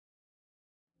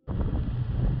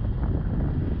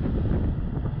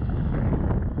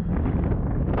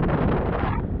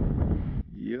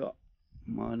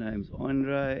My name's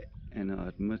Andre, and I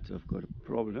admit I've got a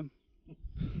problem.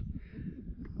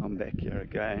 I'm back here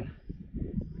again.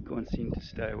 We can't seem to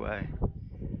stay away.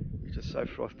 We're just so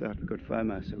frothed out, we've got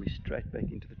FOMO, so we're straight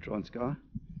back into the Transkei.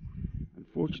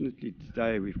 Unfortunately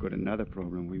today we've got another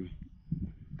problem. We're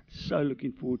so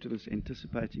looking forward to this,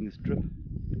 anticipating this trip.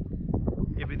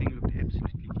 Everything looked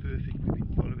absolutely perfect. We've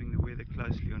been following the weather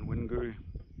closely on Winguru.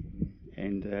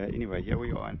 And anyway, here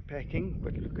we are unpacking,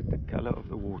 but look at the colour of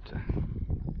the water.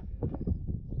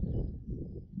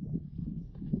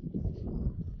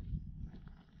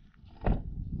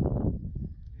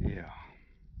 Yeah.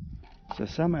 So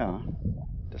somehow,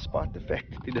 despite the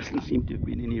fact that there doesn't seem to have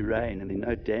been any rain and there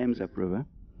are no dams upriver,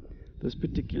 this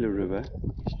particular river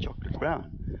is chocolate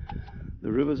brown.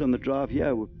 The rivers on the drive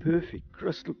here were perfect,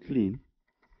 crystal clean.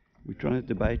 We're trying to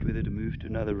debate whether to move to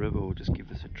another river or just give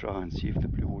this a try and see if the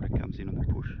blue water comes in on the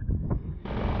push.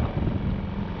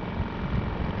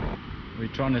 We're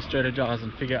trying to strategize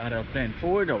and figure out our plan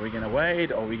forward. Are we going to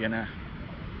wade? What are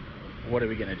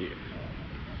we going to do?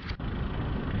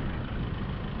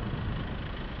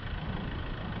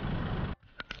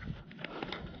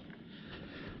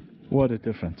 What a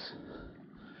difference.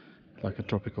 Like a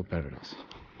tropical paradise.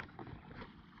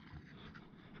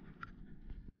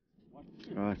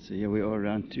 Right, so here we are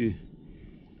around to,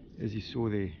 as you saw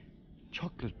there,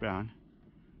 chocolate brown,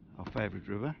 our favourite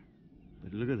river.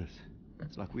 But look at this,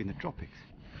 it's like we're in the tropics.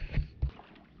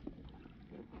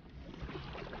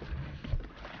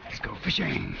 Let's go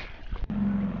fishing!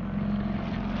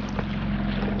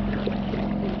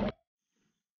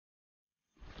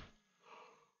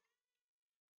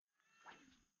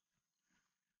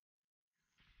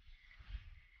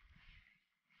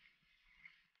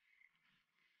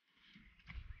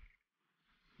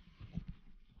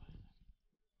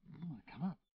 Come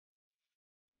up.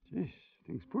 Jeez,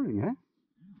 thing's pulling, eh?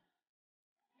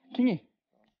 Kingy.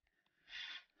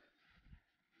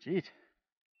 Jeez.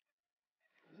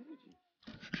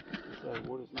 So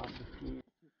water's nice and clean.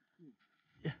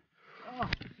 Yeah. Oh,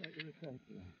 so irritating.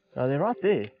 Oh, they're right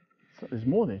there. So there's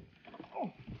more there. Oh.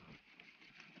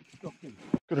 Dropped in.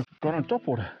 Could have gone on top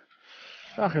water.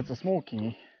 Ach, it's a small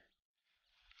kingy.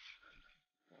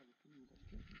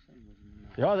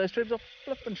 Yeah, those straps are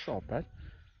flipping sharp, right?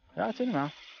 Yeah, it's in them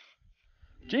now.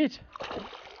 Jeez.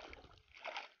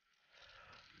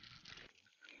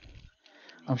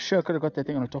 I'm sure I could have got that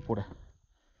thing on the top water.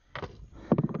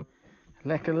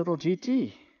 Like a little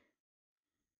GT.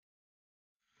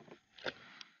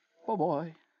 Oh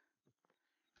boy.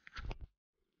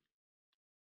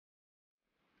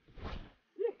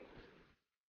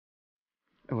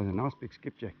 That was a nice big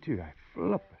skipjack too, eh?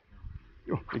 Flip it.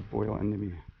 Yo, big boil under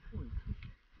me.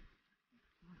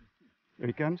 There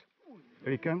he comes.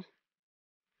 There he comes.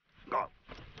 Oh,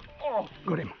 oh,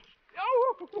 got him.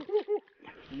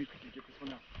 Let me quickly get this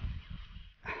one out.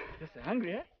 Just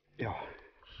hungry, eh? Yeah.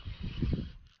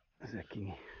 That's a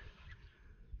kingy.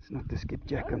 It's not the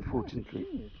skipjack,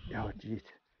 unfortunately. Oh, jeez.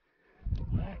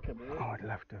 Oh, I'd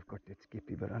love to have got that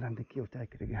skippy, but I don't think he'll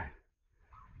take it again.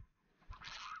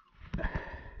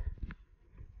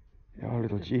 Yeah,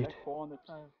 little jeet. On the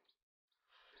tail.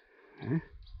 Huh?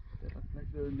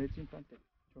 Like the nets in front there.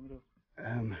 Do you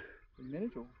want me to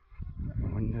manage or?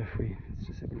 I wonder if we, let's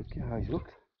just have a look here how he's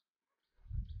hooked.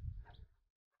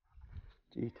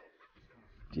 Jeet.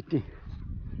 Jeety.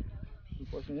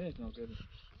 Unfortunately, it's not good.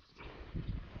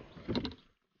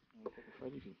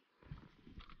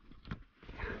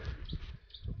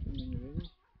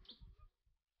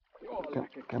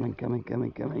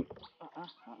 Coming.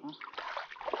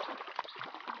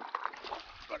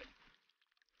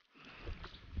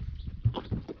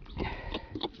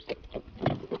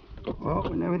 Well,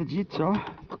 we know where the jeets are.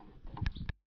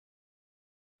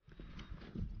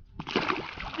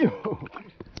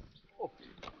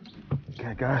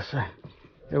 Okay guys, so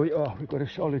here we are, we've got a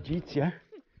shoal of jeets here.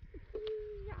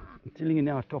 I'm telling you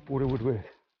now, top water would work.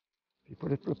 If you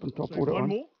put a flipping top water on,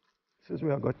 this is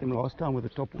where I got them last time with the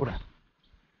top water.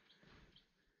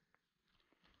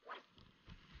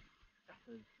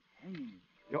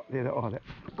 Yeah, there they are,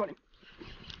 got him.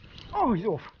 Oh, he's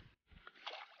off.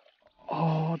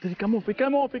 Oh, did he come off? He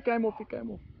came off.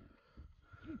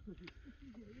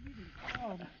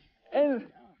 And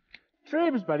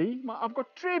trebs, buddy. I've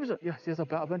got trebs. Yes, there's a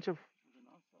bunch of.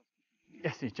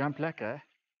 Yes, he jumped like eh?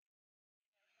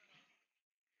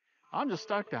 I'm just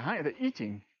stoked they're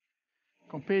eating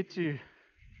compared to.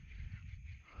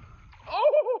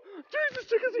 Oh, Jesus,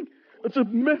 check this thing. It's a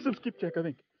massive skipjack, I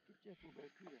think.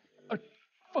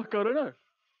 Fuck, I don't know.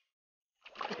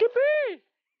 Skippy!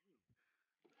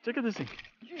 Check at this thing.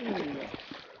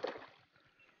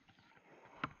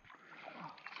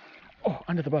 Oh,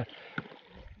 under the boat.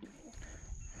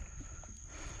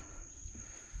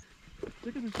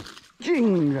 Look at this.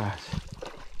 Kingies.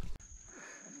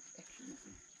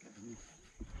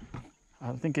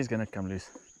 I think he's gonna come loose.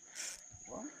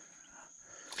 What?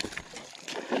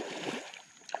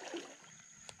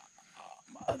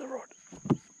 My other rod.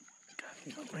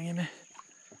 I'll bring him in.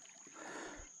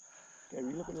 Okay,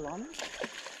 we look at the line.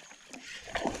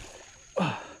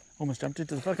 Oh, almost jumped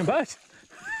into the fucking boat.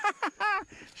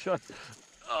 Shot.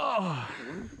 Oh.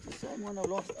 The same one I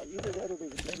lost. Either that or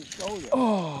there's a bloody shoulder.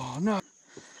 Oh no.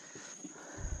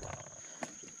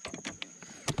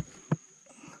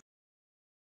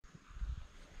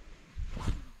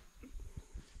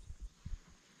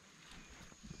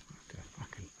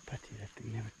 Fucking pity that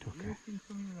thing never took her.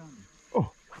 Around.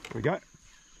 Oh, here we go.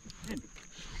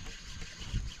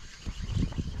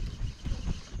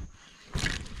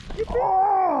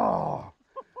 Oh!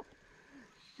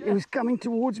 It was coming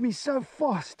towards me so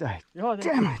fast, eh? Yeah,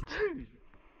 Damn it!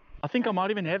 I think I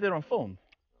might even have that on film.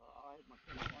 I had my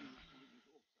telephone on,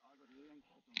 I got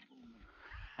rainfall on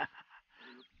film.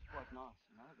 It looks quite nice,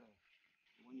 you know.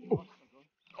 The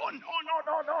one you lost, I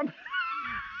got. On.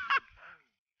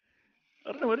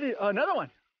 I don't know what it is. Oh, another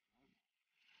one.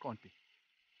 Can't be.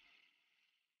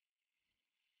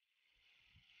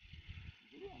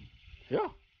 Yeah,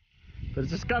 but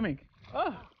it's just coming.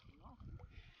 Oh.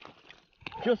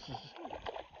 Just.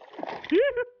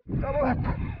 Double up!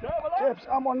 Chaps,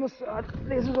 I'm on this side.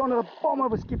 This is on the bottom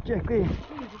of a skipjack there.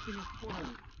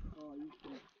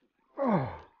 Oh.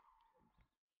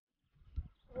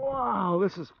 Wow,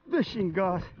 this is fishing,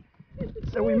 guys.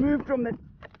 So we moved from the...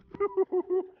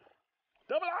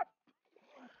 Double up!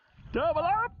 Double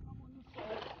up!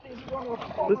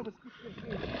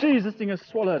 Jeez, this thing has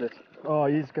swallowed it. Oh,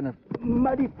 he's gonna...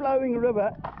 Muddy flowing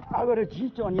river. I got a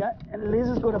jeet on here, and Les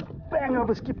has got a bang of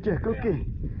a skipjack. Look here.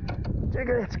 Check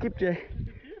out that skipjack.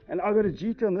 And I got a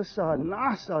jeet on this side.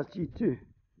 Nice size jeet too.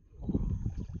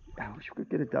 I wish we could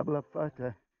get a double up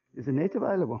photo. Is the net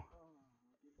available?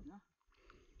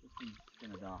 This thing's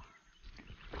gonna die.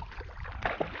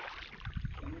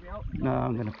 No,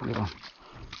 I'm gonna put it on.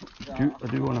 I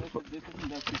do want to put.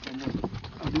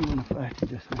 I do want to photo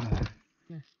just now.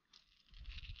 Yes.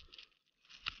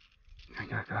 There you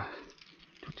go, guys.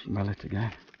 Twitching mullet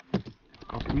again.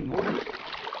 Got him in water.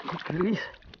 Quick release.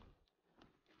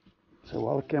 So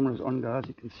while the camera's on, guys,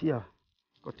 you can see I've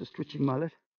got this twitching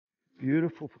mullet.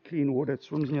 Beautiful for clean water. It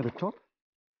swims near the top.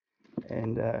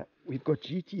 And we've got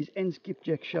GTs and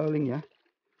skipjack shoaling here.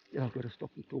 Yeah, I've got to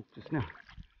stop and talk just now.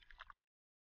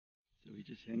 So we're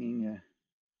just hanging,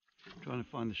 trying to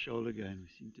find the shoal again. We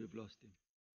seem to have lost him.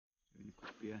 Having a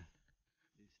quick beer.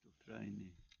 There's still throwing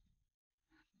there.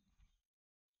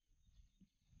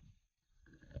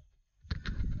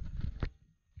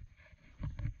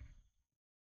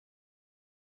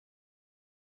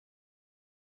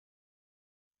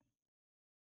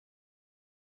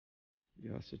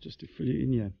 Yeah, so just to fill you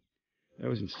in here, that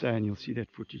was insane. You'll see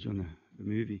that footage on the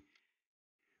movie.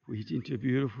 We hit into a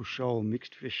beautiful shoal,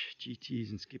 mixed fish, GTs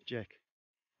and skipjack.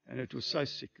 And it was so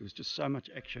sick. It was just so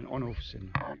much action on-offs,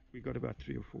 and we got about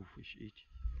 3 or 4 fish each.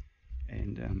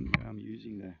 And I'm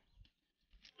using the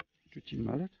twitching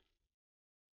mullet,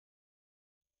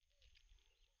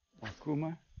 my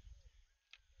kuma,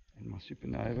 and my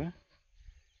supernova.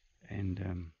 And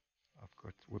I've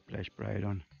got whiplash braid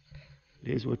on.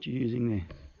 There's what you're using there.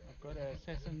 I've got a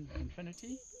Assassin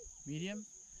Infinity, medium,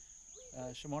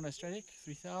 Shimano Stratic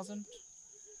 3000,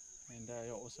 and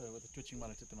yeah, also with a twitching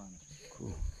mullet at the moment.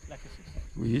 Cool. Black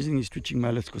assist. We're using these twitching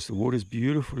mullets because the water's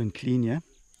beautiful and clean here.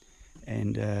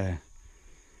 And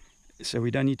so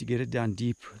we don't need to get it down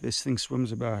deep. This thing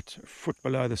swims about a foot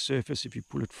below the surface. If you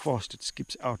pull it fast, it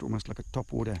skips out almost like a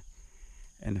top water.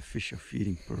 And the fish are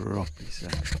feeding properly. So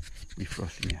we're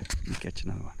frothing here. We'll catch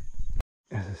another one.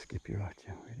 There's a skippy right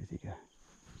here. Where did he go?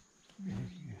 Where did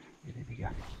he go? Where did he go?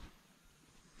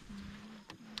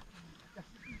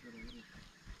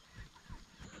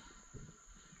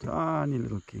 Tiny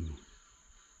little king.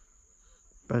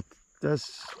 But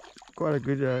that's quite a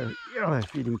good, yeah, they're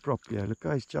feeding properly. Look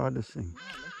how he's charred this thing.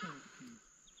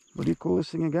 What do you call this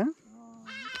thing again?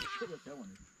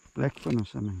 Blackfin or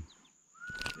something.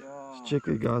 Let's check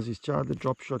it, guys. He's charred the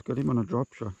drop shot. Got him on a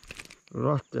drop shot.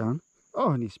 Right down.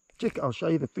 Oh, and he's, check, I'll show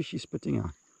you the fish he's spitting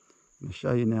out. I'll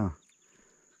show you now.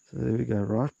 So there we go,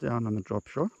 right down on the drop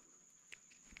shot.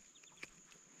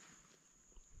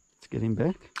 Let's get him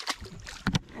back.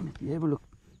 And if you have a look,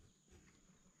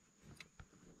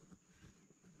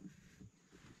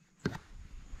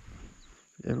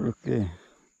 there,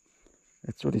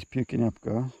 that's what he's puking up,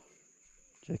 guys.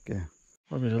 Check out.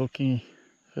 Probably a little kingy.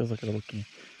 Feels like a little kingy.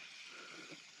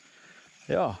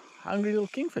 Yeah, hungry little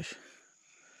kingfish.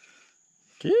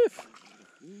 Keith.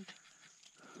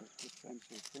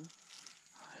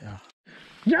 Yeah.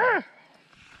 Yeah!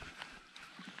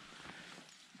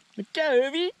 The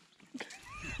Kirby!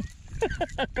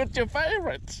 Got your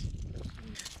favourites!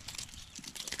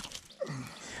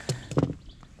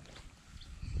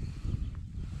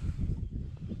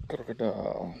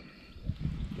 Crocodile.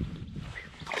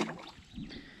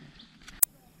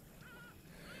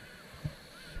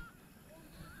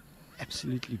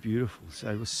 Absolutely beautiful.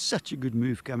 So it was such a good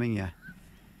move coming here.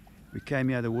 We came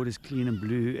here, the water's clean and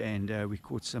blue, and we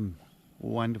caught some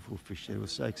wonderful fish. It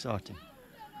was so exciting.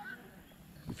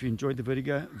 If you enjoyed the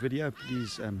video,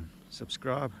 please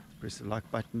subscribe, press the like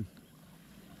button,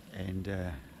 and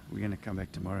we're going to come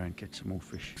back tomorrow and catch some more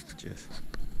fish. Cheers.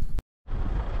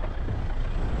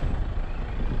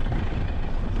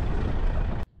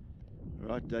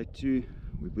 Right, day 2.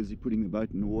 We're busy putting the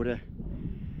boat in the water.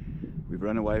 We've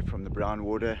run away from the brown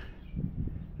water.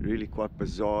 Really quite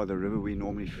bizarre. The river we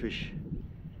normally fish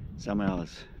somehow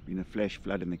has been a flash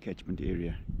flood in the catchment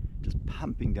area, just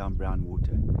pumping down brown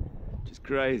water. Just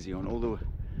crazy. On all the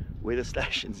weather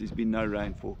stations there's been no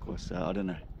rain forecast, so I don't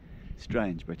know,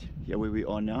 strange. But here where we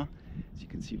are now, as you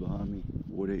can see behind me,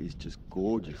 water is just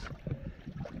gorgeous.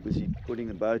 We're busy putting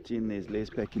the boat in. There's Les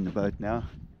back in the boat now.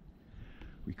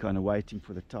 We're kind of waiting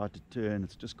for the tide to turn.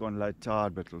 It's just gone low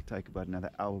tide, but it'll take about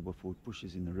another hour before it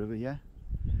pushes in the river here.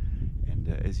 And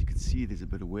as you can see, there's a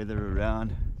bit of weather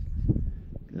around.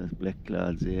 Those black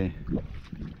clouds there.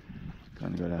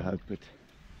 Kind of got to hope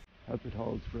it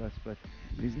holds for us, but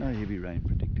there's no heavy rain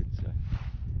predicted, so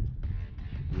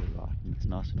we're right, and it's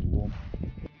nice and warm.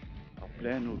 Our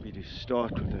plan will be to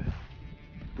start with a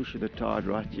push of the tide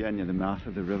right here near the mouth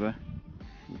of the river.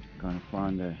 We'll kind of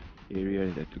find an area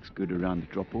that looks good around the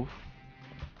drop-off,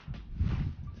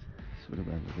 sort of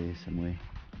over there somewhere.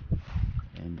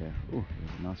 And oh,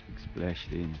 there's a nice big splash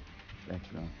there in the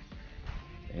background.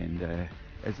 And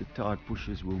as the tide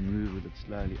pushes, we'll move with it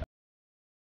slowly up.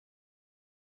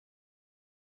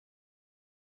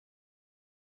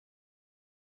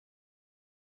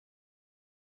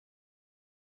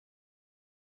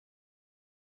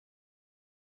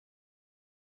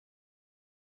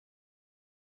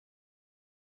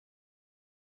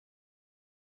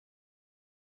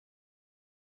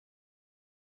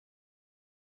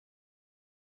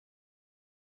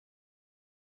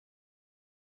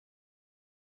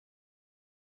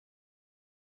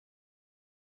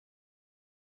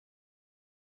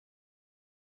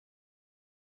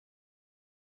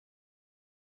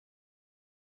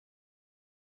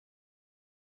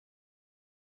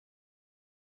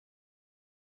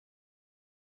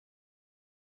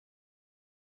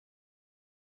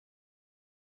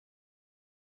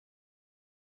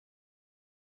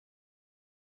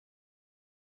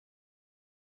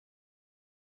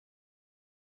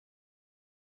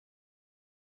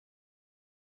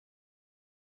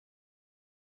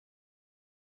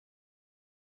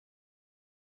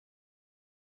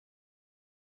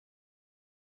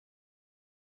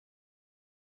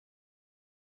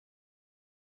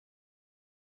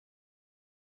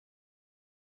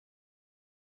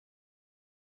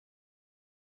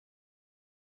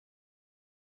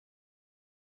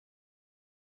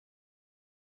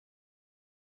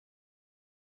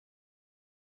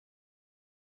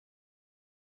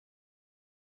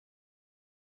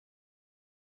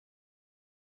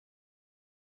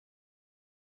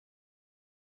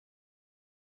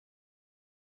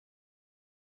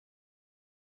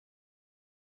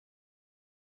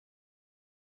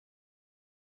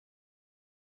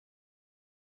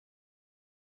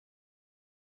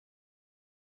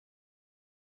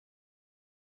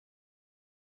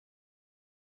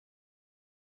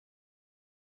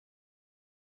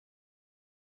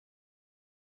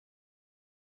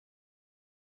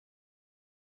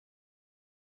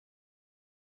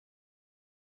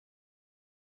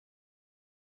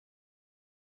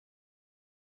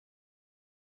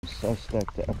 So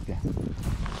stoked up here.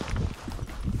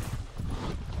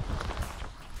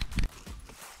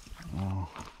 Oh,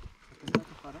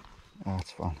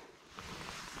 that's fine.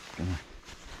 Gonna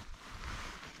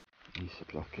use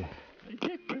it like a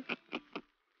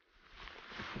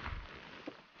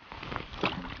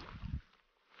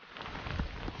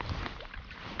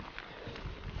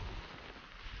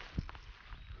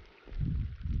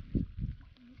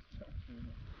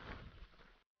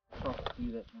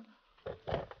do that now.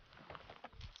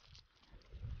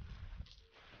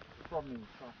 The problem is it's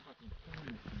fucking killing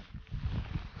this thing.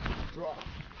 Dry.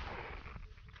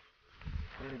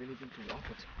 I don't have anything to wipe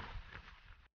it.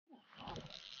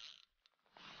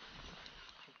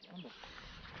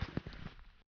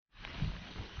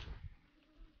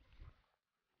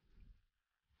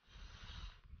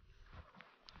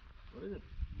 What is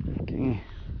it? Kingy.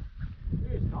 Yeah,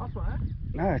 it's a nice one, eh?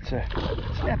 No, it's a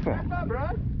snapper. Snapper, bro!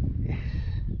 Yes.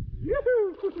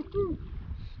 Yoo-hoo!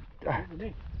 Ah, There's the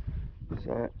neck.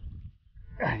 so,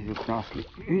 he looks nicely.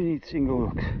 You need single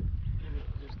hooks.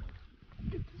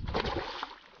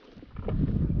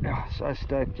 Yeah, so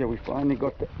stoked. Yeah, we finally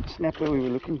got the snapper we were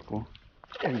looking for.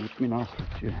 Yeah, he hit me nicely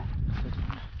too.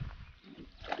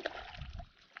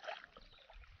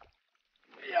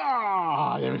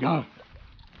 Yeah, there we go.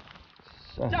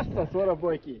 So, Just a sort of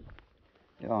boyki.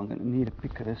 yeah, I'm going to need a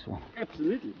pick of this one.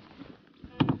 Absolutely.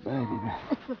 Baby, man.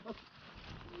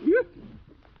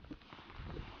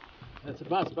 That's a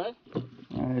buzz, bro.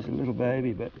 No, there's a little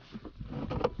baby, but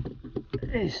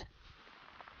he's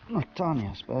not tiny,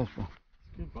 I suppose. But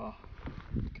Good bar.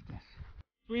 look at this.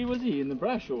 Where was he? In the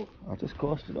brush or? I just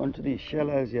cast it onto these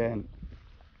shallows here, and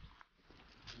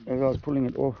as I was pulling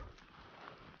it off,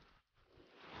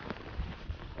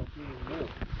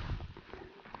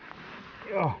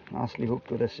 yeah, nicely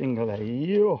hooked with a single.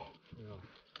 Yeah,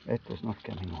 that was not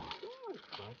coming off.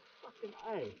 Fucking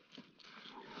A.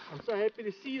 I'm so happy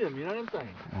to see them, you know what I'm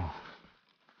saying? Yeah.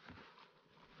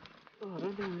 Oh, I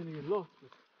don't think we're going to get lost.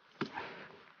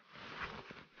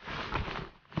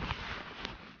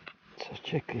 So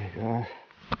check here, guys.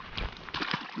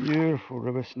 Beautiful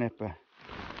river snapper.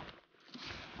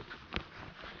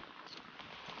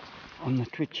 On the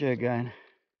twitcher again.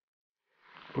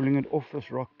 Pulling it off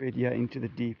this rock bed here into the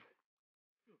deep.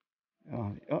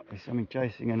 Oh, there's something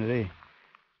chasing under there.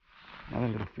 Another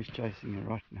little fish chasing it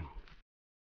right now.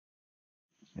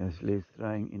 There's Les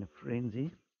throwing in a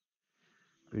frenzy.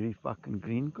 Very fucking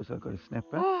green because I've got a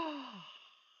snapper.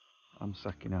 I'm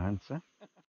sucking a hunter.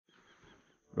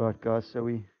 Right guys, so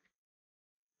we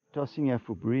tossing here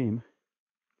for bream.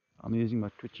 I'm using my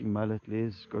twitching mullet.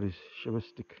 Les got his shiver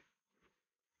stick.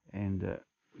 And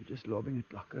we're just lobbing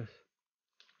it like this.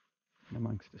 In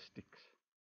amongst the sticks.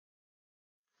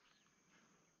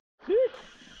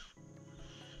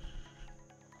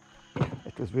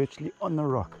 It was virtually on the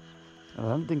rock. I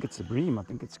don't think it's a bream, I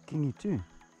think it's a kingy too.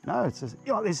 No, it's a,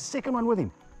 yeah, there's a second one with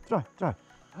him. Try.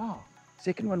 Oh.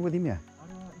 Second one with him here.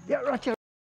 Yeah, right here.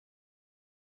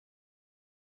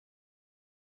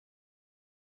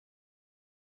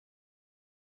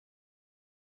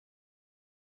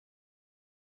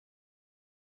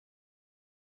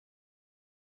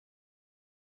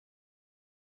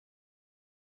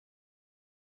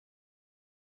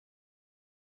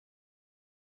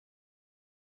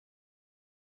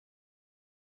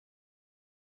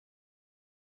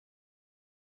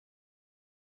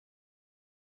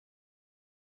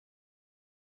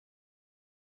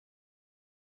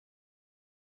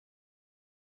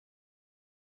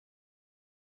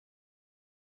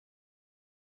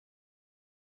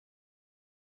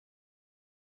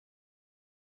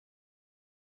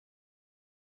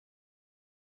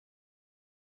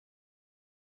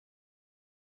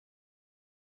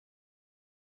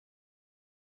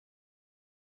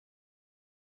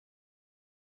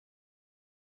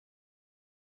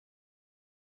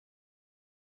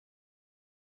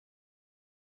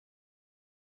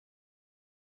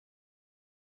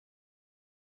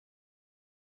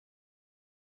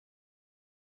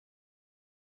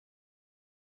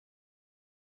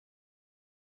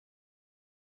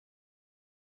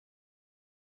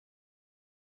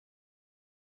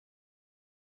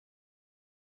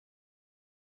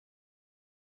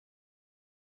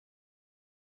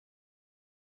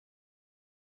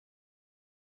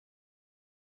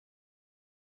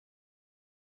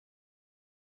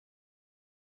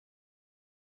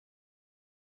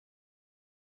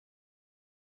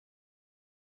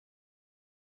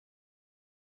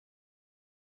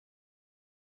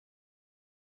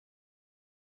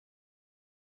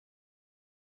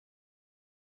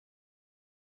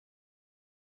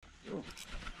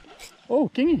 Oh,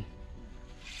 kingy.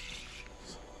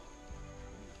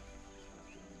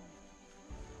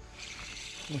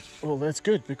 Well, that's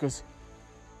good because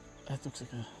that looks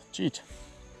like a cheat.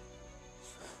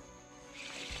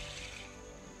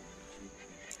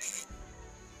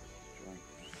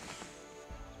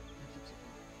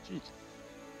 Cheat.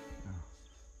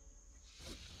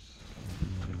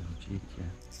 Cheat, yeah.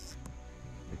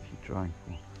 If you're trying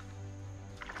for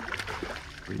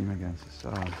bream against the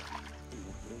side.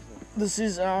 This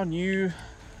is our new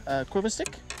quiver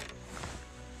stick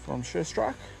from Sure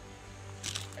Strike,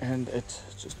 and it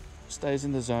just stays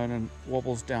in the zone and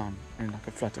wobbles down in like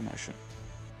a flutter motion.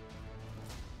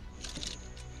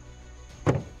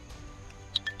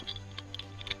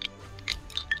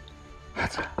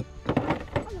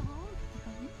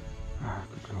 Oh,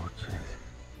 good Lord, jeez.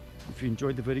 If you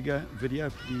enjoyed the video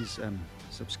please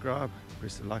subscribe,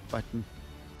 press the like button,